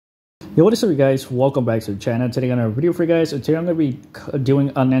Yo, what is up, you guys? Welcome back to the channel. Today on our video for you guys. Today I'm going to be doing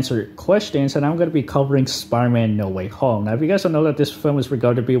unanswered questions, and I'm going to be covering Spider-Man No Way Home. Now, if you guys don't know that this film is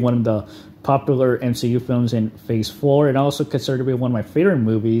regarded to be one of the popular MCU films in Phase 4, and also considered to be one of my favorite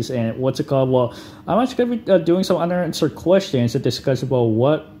movies. And what's it called? Well, I'm actually going to be doing some unanswered questions to discuss about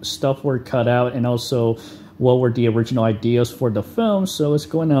what stuff were cut out and also what were the original ideas for the film. So let's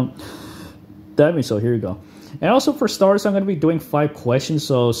go and dive in. So here we go. And also for starters, I'm going to be doing 5 questions.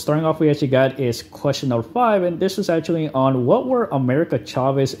 So starting off, we actually got is question number 5. And this is actually on what were America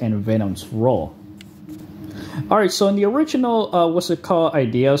Chavez and Venom's role. Alright, so in the original, what's it called,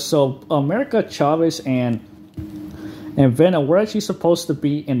 idea, so America Chavez and Venom were actually supposed to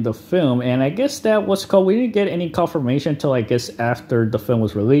be in the film, and I guess that was called, we didn't get any confirmation until I guess after the film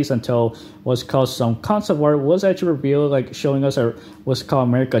was released, until what's called some concept art was actually revealed, like showing us what's called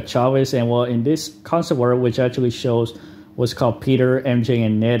America Chavez. And well, in this concept art, which actually shows what's called Peter, MJ,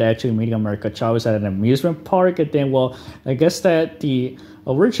 and Ned actually meeting America Chavez at an amusement park. And then, well, I guess that the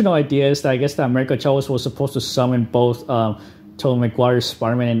original idea is that I guess that America Chavez was supposed to summon both Tobey Maguire's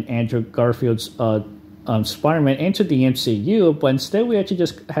Spider-Man and Andrew Garfield's Spider-Man into the MCU, but instead we actually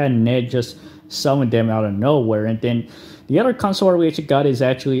just had Ned just summon them out of nowhere. And then the other concept art we actually got is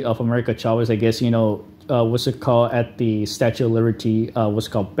actually of America Chavez, I guess, you know, what's it called, at the Statue of Liberty, what's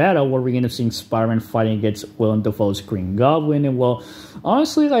called battle, where we end up seeing Spider-Man fighting against Willem Dafoe's Green Goblin. And well,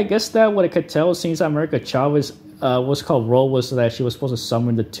 honestly, I guess that what I could tell, since America Chavez what's called role was that she was supposed to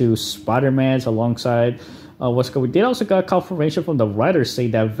summon the 2 Spider-Mans alongside what's called. We did also got confirmation from the writers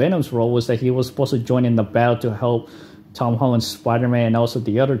saying that Venom's role was that he was supposed to join in the battle to help Tom Holland's Spider-Man and also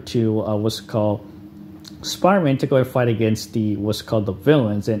the other 2 what's called Spider-Man to go and fight against the what's called the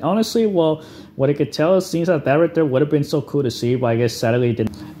villains. And honestly, well, what I could tell, it seems that right there would have been so cool to see, but I guess sadly it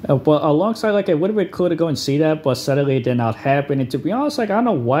didn't. But alongside, like, it would have been cool to go and see that, but sadly it did not happen. And to be honest, like, I don't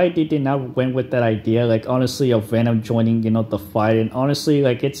know why they did not went with that idea, like, honestly, of Venom joining, you know, the fight. And honestly,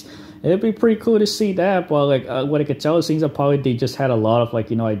 like, it'd be pretty cool to see that, but like what I could tell, it seems that probably they just had a lot of,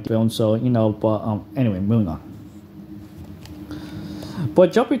 like, you know, idea films. So, you know, but anyway, moving on.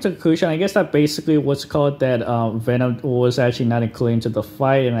 But jumping to conclusion, I guess that basically what's called that Venom was actually not included into the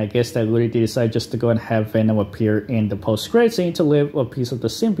fight, and I guess that really they decided just to go and have Venom appear in the post-credit scene to live a piece of the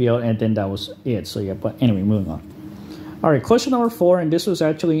symbiote, and then that was it. So yeah, but anyway, moving on. Alright, question number 4, and this was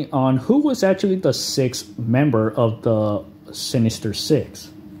actually on who was actually the 6th member of the Sinister Six.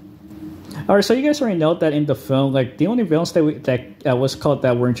 Alright, so you guys already know that in the film, like, the only villains that was called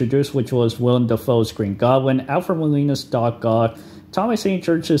that were introduced, which was Willem Dafoe's Green Goblin, Alfred Molina's Doc Ock, Thomas St.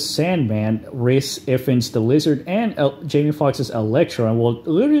 George's Sandman, Rhys Ifans the Lizard, and Jamie Foxx's Electro. And well,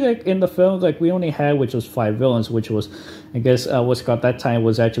 literally, like, in the film, like, we only had, which was 5 villains, which was, I guess, what's called that time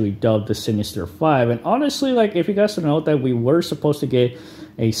was actually dubbed the Sinister 5. And honestly, like, if you guys don't know that we were supposed to get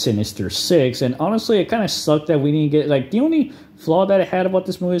a Sinister 6, and honestly, it kind of sucked that we didn't get, like, the only flaw that I had about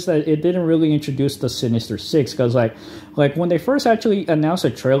this movie is that it didn't really introduce the Sinister Six, because like when they first actually announced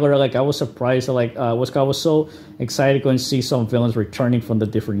a trailer, like, I was surprised that, like, I was so excited to go and see some villains returning from the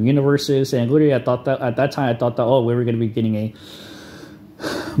different universes. And literally, I thought that at that time, I thought that, oh, we were going to be getting a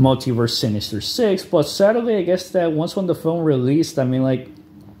multiverse Sinister Six. But sadly, I guess that when the film released, I mean, like,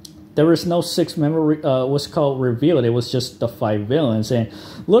 there was no 6th member what's called revealed. It was just the 5 villains, and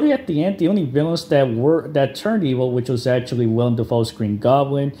literally at the end, the only villains that turned evil, which was actually Willem Dafoe's Green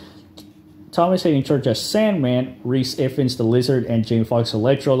Goblin, Thomas St. George as Sandman, Rhys Ifans the Lizard, and Jamie Foxx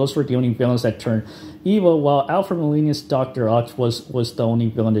Electro. Those were the only villains that turned evil, while Alfred Molina's Dr. Ock was the only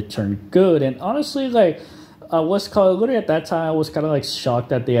villain that turned good. And honestly, like, what's called, literally at that time, I was kind of like shocked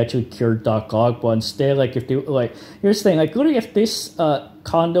that they actually cured Doc Ock, but instead, like, if they, like, here's the thing, like, literally if this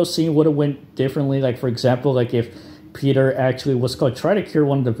condo scene would have went differently, like, for example, like, if Peter actually what's called try to cure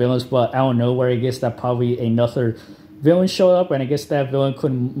one of the villains, but out of nowhere, I guess that probably another villain showed up, and I guess that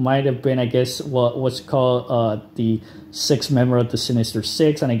villain might have been, I guess, what's called the 6th member of the Sinister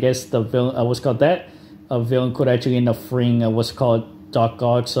Six. And I guess the villain what's called that villain could actually end up freeing what's called Doc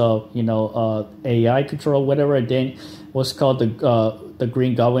Ock's you know, AI control, whatever. And then what's called the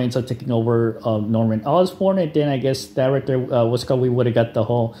Green Goblin ends up taking over Norman Osborn, and then I guess that right there what's called we would have got the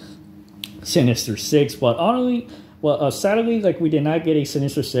whole Sinister Six. But honestly, well, sadly, like, we did not get a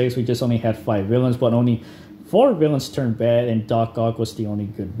Sinister Six. We just only had 5 villains, but only 4 villains turned bad, and Doc Ock was the only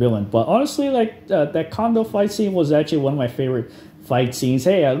good villain. But honestly, like, that condo fight scene was actually one of my favorite fight scenes.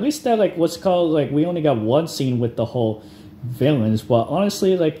 Hey, at least that, like, what's called, like, we only got one scene with the whole villains, but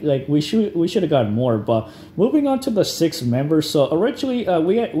honestly, like we should have gotten more. But moving on to the 6 members, so originally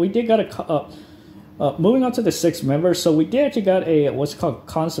we did got a moving on to the 6 members, so we did actually got a what's called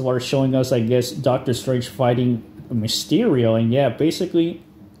concept art showing us, I guess, Doctor Strange fighting Mysterio. And yeah, basically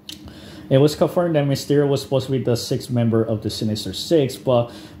It was confirmed that Mysterio was supposed to be the sixth member of the Sinister Six,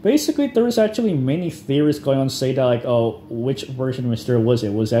 but basically there was actually many theories going on to say that, like, oh, which version of Mysterio was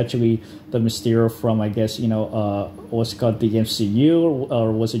it? Was it actually the Mysterio from, I guess, what's called the MCU,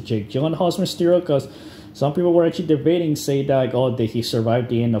 or was it Jake Gyllenhaal's Mysterio? Because some people were actually debating, say that, like, oh, did he survive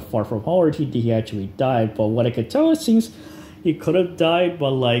the end of Far From Home, or did he actually die? But what I could tell, it seems he could have died,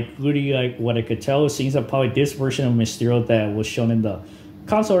 but like really, like what I could tell, it seems that probably this version of Mysterio that was shown in the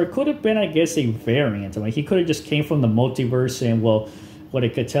console, or it could have been, I guess, a variant. I mean, he could have just came from the multiverse, and well, what I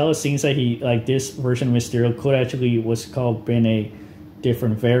could tell, it seems that he, like, this version of Mysterio could actually, what's called, been a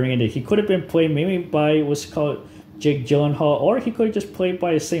different variant. He could have been played maybe by what's called Jake Gyllenhaal, or he could have just played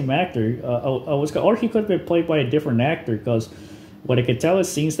by the same actor, or he could have been played by a different actor, because what I could tell, it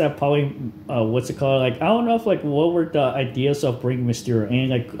seems that probably, like, I don't know if, like, what were the ideas of bringing Mysterio in,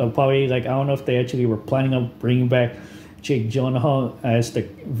 like, probably, like, I don't know if they actually were planning on bringing back Jake Gyllenhaal as the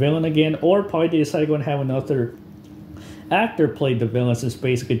villain again, or probably they decided to go and have another actor play the villain, since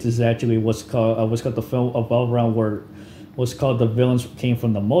basically this is actually what's called the film evolved around where what's called the villains came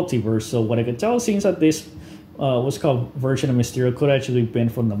from the multiverse. So what I could tell, it seems that this what's called version of Mysterio could actually been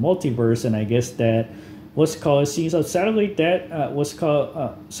from the multiverse, and I guess that what's called, it seems that sadly that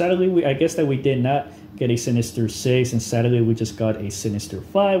I guess that we did not get a Sinister 6, and sadly we just got a Sinister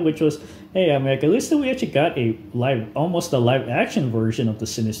 5, which was, hey, I mean, like, at least we actually got almost a live action version of the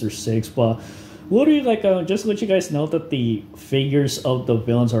Sinister 6, but literally, like, just to let you guys know that the figures of the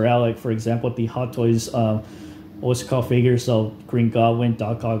villains are out. Like, for example, the Hot Toys, what's called figures of Green Goblin,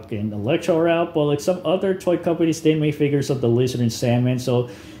 Doc Ock, and Electro are out, but like some other toy companies, they make figures of the Lizard and Sandman. So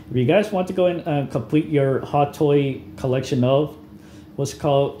if you guys want to go and complete your Hot Toy collection of what's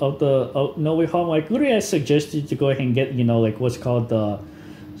called of the No Way Home, like, literally I suggest you to go ahead and get, like, what's called the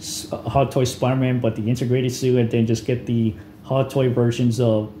Hot Toy Spider-Man, but the integrated suit, and then just get the Hot Toy versions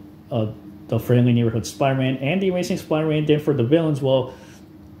of the Friendly Neighborhood Spider-Man and the Amazing Spider-Man. Then for the villains, well,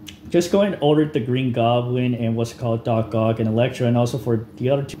 just go and order the Green Goblin and what's called Doc Ock and Electro, and also for the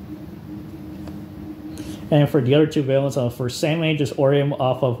other two. And for the other two villains, for Sandman, just order him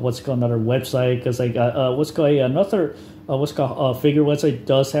off of what's called another website, because like another figure website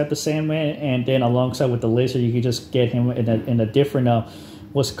does have the Sandman, and then alongside with the Lizard, you can just get him in a different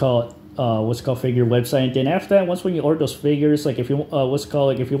what's called figure website. And then after that, when you order those figures, like if you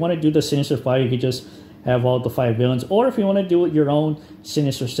if you want to do the Sinister 5, you can just have all the 5 villains, or if you want to do it your own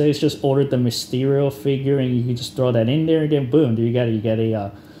Sinister 6, just order the Mysterio figure and you can just throw that in there, and then boom, you get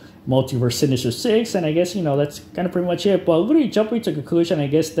a multiverse Sinister 6. And I guess that's kind of pretty much it. But literally jumping to conclusion, I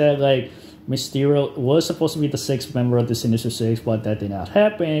guess that like Mysterio was supposed to be the 6th member of the Sinister 6, but that did not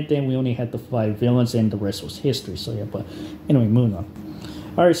happen, and then we only had the 5 villains and the rest was history. So yeah, but anyway, moving on.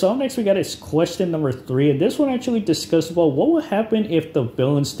 Alright, so up next we got is question number 3, and this one actually discussed about what would happen if the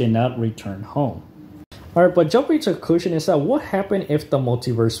villains did not return home. Alright, but jumping to conclusion is that what happened if the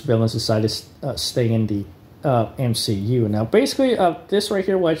multiverse villains decided to stay in the MCU. Now basically this right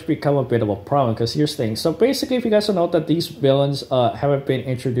here will actually become a bit of a problem, because here's the thing. So basically, if you guys don't know, that these villains haven't been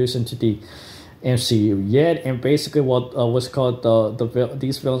introduced into the MCU yet, and basically what's called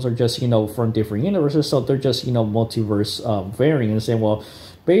these villains are just from different universes, so they're just multiverse variants. And well,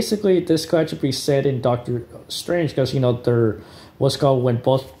 basically this could actually be said in Doctor Strange, because they're what's called, when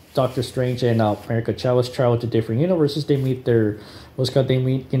both Doctor Strange and America Chavez travel to different universes, they meet some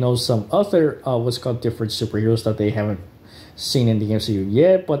other different superheroes that they haven't seen in the MCU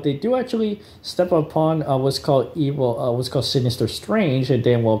yet, but they do actually step upon what's called Sinister Strange, and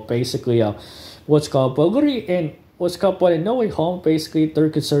then basically but in No Way Home, basically they're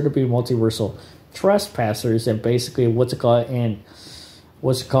considered to be multiversal trespassers, and basically in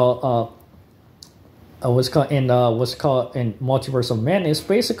Multiverse of Madness,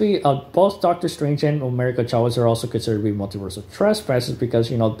 basically both Doctor Strange and America Chavez are also considered to be multiversal trespassers, because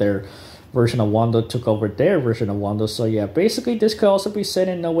their version of Wanda took over their version of Wanda. So yeah, basically this could also be said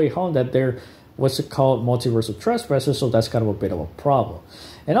in No Way Home, that they're multiversal trespassers, so that's kind of a bit of a problem.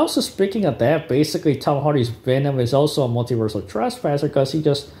 And also, speaking of that, basically Tom Hardy's Venom is also a multiversal trespasser, because he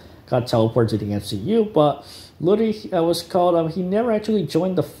just got teleported to the MCU, but literally he never actually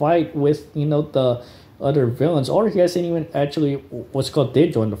joined the fight with the other villains, or he hasn't even actually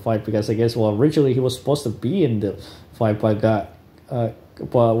did join the fight, because I guess originally he was supposed to be in the fight, but the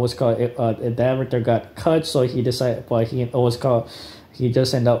avatar got cut, so he decided, but he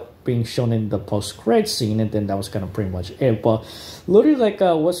just ended up being shown in the post-credit scene, and then that was kind of pretty much it. But literally,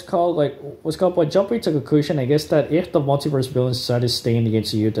 but jumping to conclusion, I guess that if the multiverse villains decided to stay in the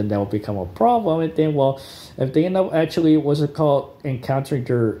MCU, then that will become a problem. And then if they end up actually encountering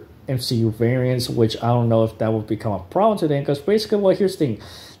their MCU variants, which I don't know if that would become a problem to them, because basically, here's the thing.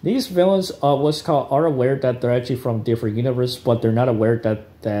 these villains are aware that they're actually from different universes, but they're not aware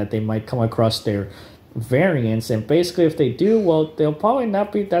that they might come across their variants. And basically, if they do, well, they'll probably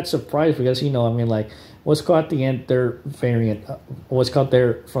not be that surprised because like what's called at the end their variant, what's called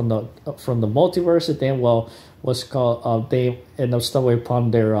their from the multiverse, and then what's called they end up stumbling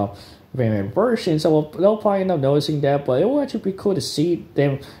upon their variant version. So they'll probably end up noticing that, but it will actually be cool to see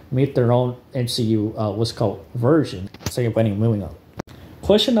them meet their own MCU what's called version. So you're moving on.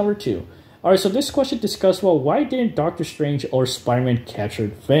 Question number 2. Alright, so this question discussed, why didn't Doctor Strange or Spider-Man capture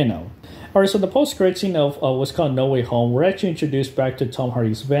Venom? Alright, so the post-credit scene of what's called No Way Home, we're actually introduced back to Tom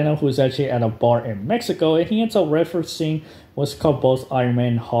Hardy's Venom, who's actually at a bar in Mexico, and he ends up referencing what's called both Iron Man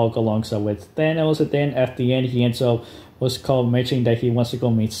and Hulk alongside with Thanos, and then at the end he ends up what's called mentioning that he wants to go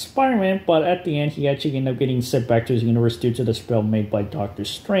meet Spider-Man, but at the end he actually ended up getting sent back to his universe due to the spell made by Doctor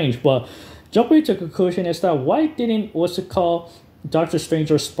Strange. But jumping to conclusion is that why didn't Doctor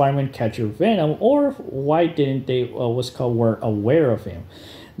Strange or Spider-Man capture Venom, or why didn't they were aware of him?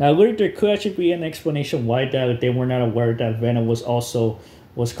 Now, there could actually be an explanation why that they were not aware that Venom was also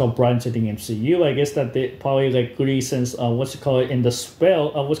brought into the MCU. I guess that they probably since in the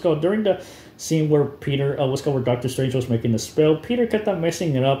spell during the scene where Peter where Doctor Strange was making the spell, Peter kept on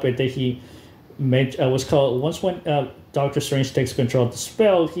messing it up, and then he made once when Doctor Strange takes control of the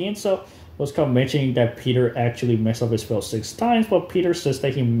spell, he ends up mentioning that Peter actually messed up his spell 6 times, but Peter says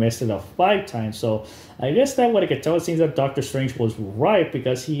that he messed it up 5 times. So I guess that what I could tell, it seems that Doctor Strange was right,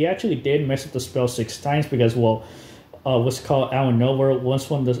 because he actually did mess up the spell 6 times, because out of nowhere,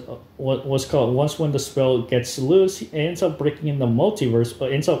 once when the spell gets loose, it ends up breaking in the multiverse,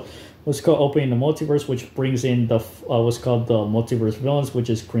 but ends up opening the multiverse, which brings in the the multiverse villains,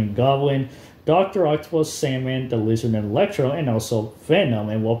 which is Green Goblin, Dr. Octopus, Sandman, the Lizard, and Electro, and also Venom.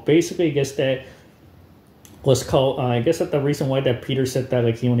 And basically, I guess that the reason why that Peter said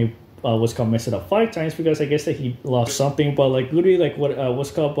that he only messed it up 5 times, because I guess that he lost something. But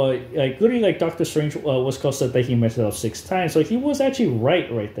Doctor Strange said that he messed it up 6 times, so he was actually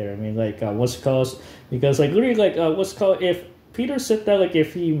right there. I mean, because if Peter said that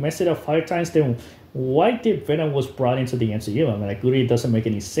if he messed it up 5 times, then why did Venom was brought into the MCU? I mean, it doesn't make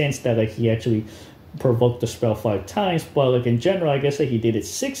any sense that he actually provoked the spell 5 times, but in general, I guess that he did it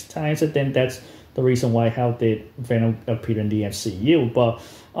 6 times, and then that's the reason why how did Venom appear in the MCU. But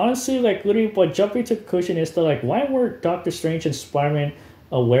honestly, but jumping to conclusion is that why were Doctor Strange and Spider-Man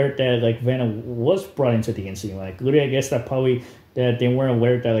aware that Venom was brought into the MCU? I guess that probably that they weren't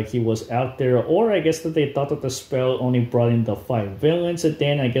aware that he was out there, or I guess that they thought that the spell only brought in the 5 villains, and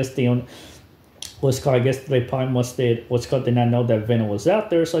then I guess they probably did not know that Venom was out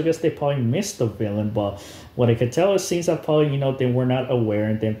there, so I guess they probably missed the villain. But what I could tell, it seems that probably they were not aware,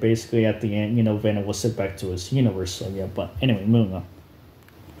 and then basically at the end Venom was sent back to his universe. So yeah, but anyway, moving on.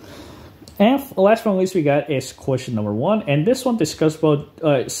 And last but not least, we got is question number 1, and this one discussed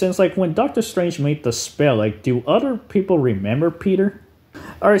about since when Doctor Strange made the spell, do other people remember Peter?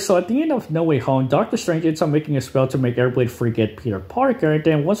 Alright, so at the end of No Way Home, Doctor Strange ends up making a spell to make everybody forget Peter Parker, and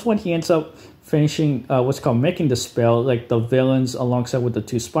then when he ends up finishing making the spell, the villains alongside with the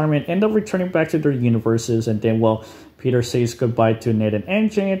 2 Spider-Man end up returning back to their universes, and then Peter says goodbye to Ned and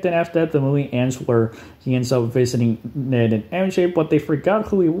MJ, and then after that the movie ends where he ends up visiting Ned and MJ, but they forgot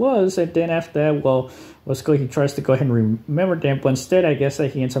who he was, and then after that, he tries to go ahead and remember them, but instead I guess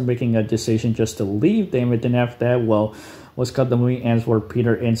that he ends up making a decision just to leave them, and then after that, the movie ends where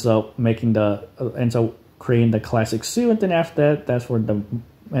Peter ends up creating the classic suit, and then after that, that's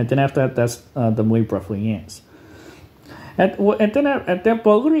the movie roughly ends. But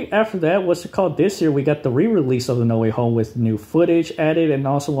literally after that, this year we got the re-release of the No Way Home with new footage added, and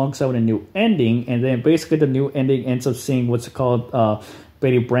also alongside with a new ending, and then basically the new ending ends up seeing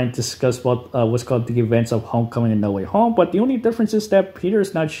Betty Brant discuss about the events of Homecoming and No Way Home, but the only difference is that Peter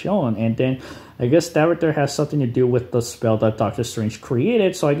is not shown, and then I guess that right there has something to do with the spell that Doctor Strange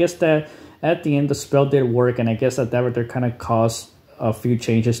created. So I guess that at the end the spell did work, and I guess that right there kind of caused a few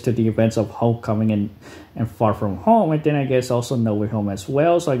changes to the events of Homecoming and Far From Home, and then I guess also No Way Home as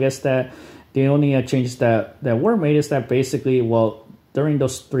well. So I guess that the only changes that were made is that basically, during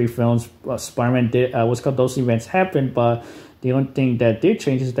those 3 films, Spider-Man did those events happened, but the only thing that did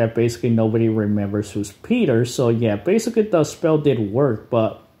change is that basically nobody remembers who's Peter. So yeah, basically the spell did work,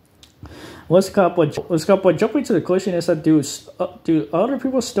 but jumping to the question is that do other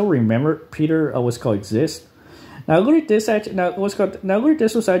people still remember Peter exist? Now this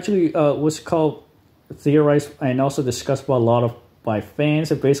was actually theorized and also discussed by a lot by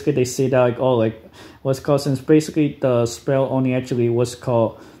fans, and basically they say that since basically the spell only actually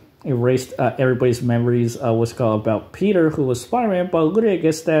erased everybody's memories. What's called about Peter, who was Spider-Man. But literally, I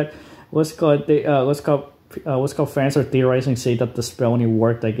guess that what's called fans are theorizing, say that the spell only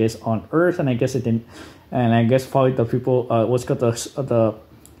worked, I guess, on Earth, and I guess it didn't. And I guess probably the people, the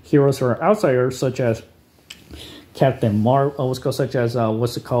heroes who are outsiders, such as Captain Marvel,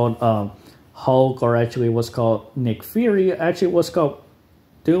 Hulk, or actually what's called Nick Fury, actually what's called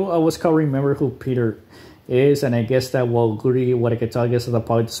remember who Peter is. And I guess that, well, literally what I could tell, I guess, that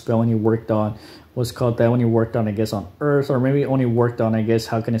probably the spell only worked on I guess on Earth, or maybe only worked on, I guess,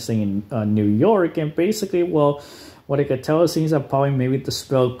 how can I say, in New York. And basically, well, what I could tell, it seems that probably maybe the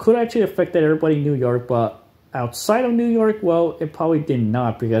spell could actually affect everybody in New York, but outside of New York, well, it probably did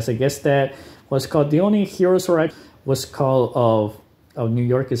not, because I guess that the only heroes who are of New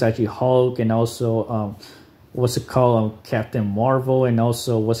York is actually Hulk, and also Captain Marvel, and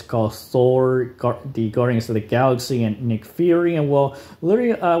also Thor, the Guardians of the Galaxy, and Nick Fury. And well,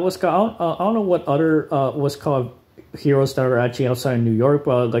 literally, I don't know what other heroes that are actually outside of New York,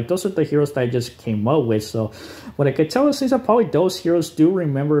 but like those are the heroes that I just came up with. So what I could tell is that probably those heroes do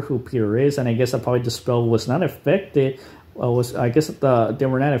remember who Peter is, and I guess that probably the spell was not affected. They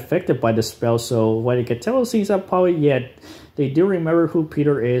were not affected by the spell. So what I could tell is that probably, they do remember who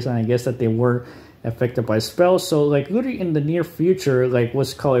Peter is, and I guess that they were affected by spells. So like literally in the near future, like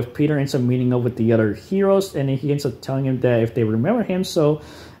if Peter ends up meeting up with the other heroes, and he ends up telling him that if they remember him, so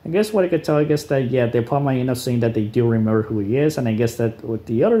I guess what I could tell, I guess that, they probably might end up saying that they do remember who he is. And I guess that with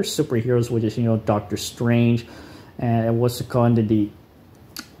the other superheroes, which is, Doctor Strange, and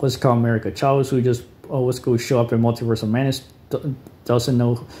America Chavez, who just show up in Multiverse of Madness, doesn't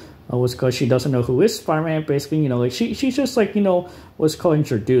know she doesn't know who is Spider-Man. Basically, like she's just like,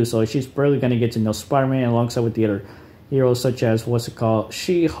 introduced, so she's barely gonna get to know Spider-Man alongside with the other heroes, such as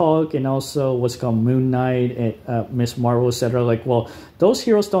She-Hulk, and also Moon Knight, and Miss Marvel, etc. Like, well, those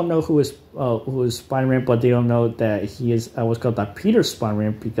heroes don't know who is Spider-Man, but they don't know that he is that Peter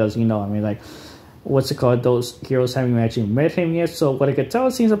Spider-Man, because those heroes haven't actually met him yet. So what I could tell,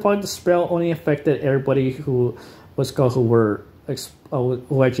 it seems that probably the spell only affected everybody who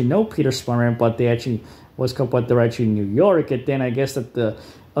actually know Peter Spider-Man, but they actually but they're actually in New York. And then I guess that the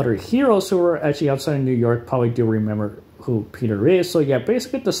other heroes who are actually outside of New York probably do remember who Peter is. So yeah,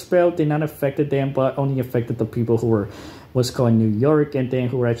 basically the spell did not affect them, but only affected the people who were in New York, and then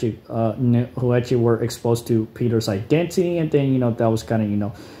who were actually were exposed to Peter's identity. And then that was kind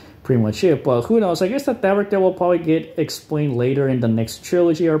of pretty much it. But who knows? I guess that will probably get explained later in the next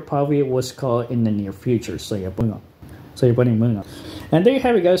trilogy, or probably in the near future. So yeah, moving on. And there you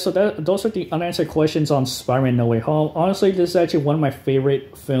have it, guys. So those are the unanswered questions on Spider-Man No Way Home. Honestly, this is actually one of my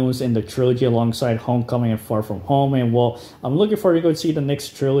favorite films in the trilogy, alongside Homecoming and Far From Home. And well, I'm looking forward to go see the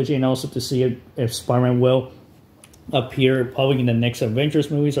next trilogy, and also to see if Spider-Man will appear probably in the next Avengers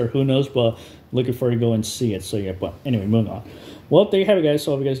movies, or who knows, but looking forward to go and see it. So yeah, but anyway, moving on. Well, there you have it, guys.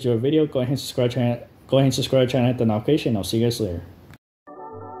 So if you guys enjoyed the video, go ahead and subscribe to the channel, hit the notification. I'll see you guys later.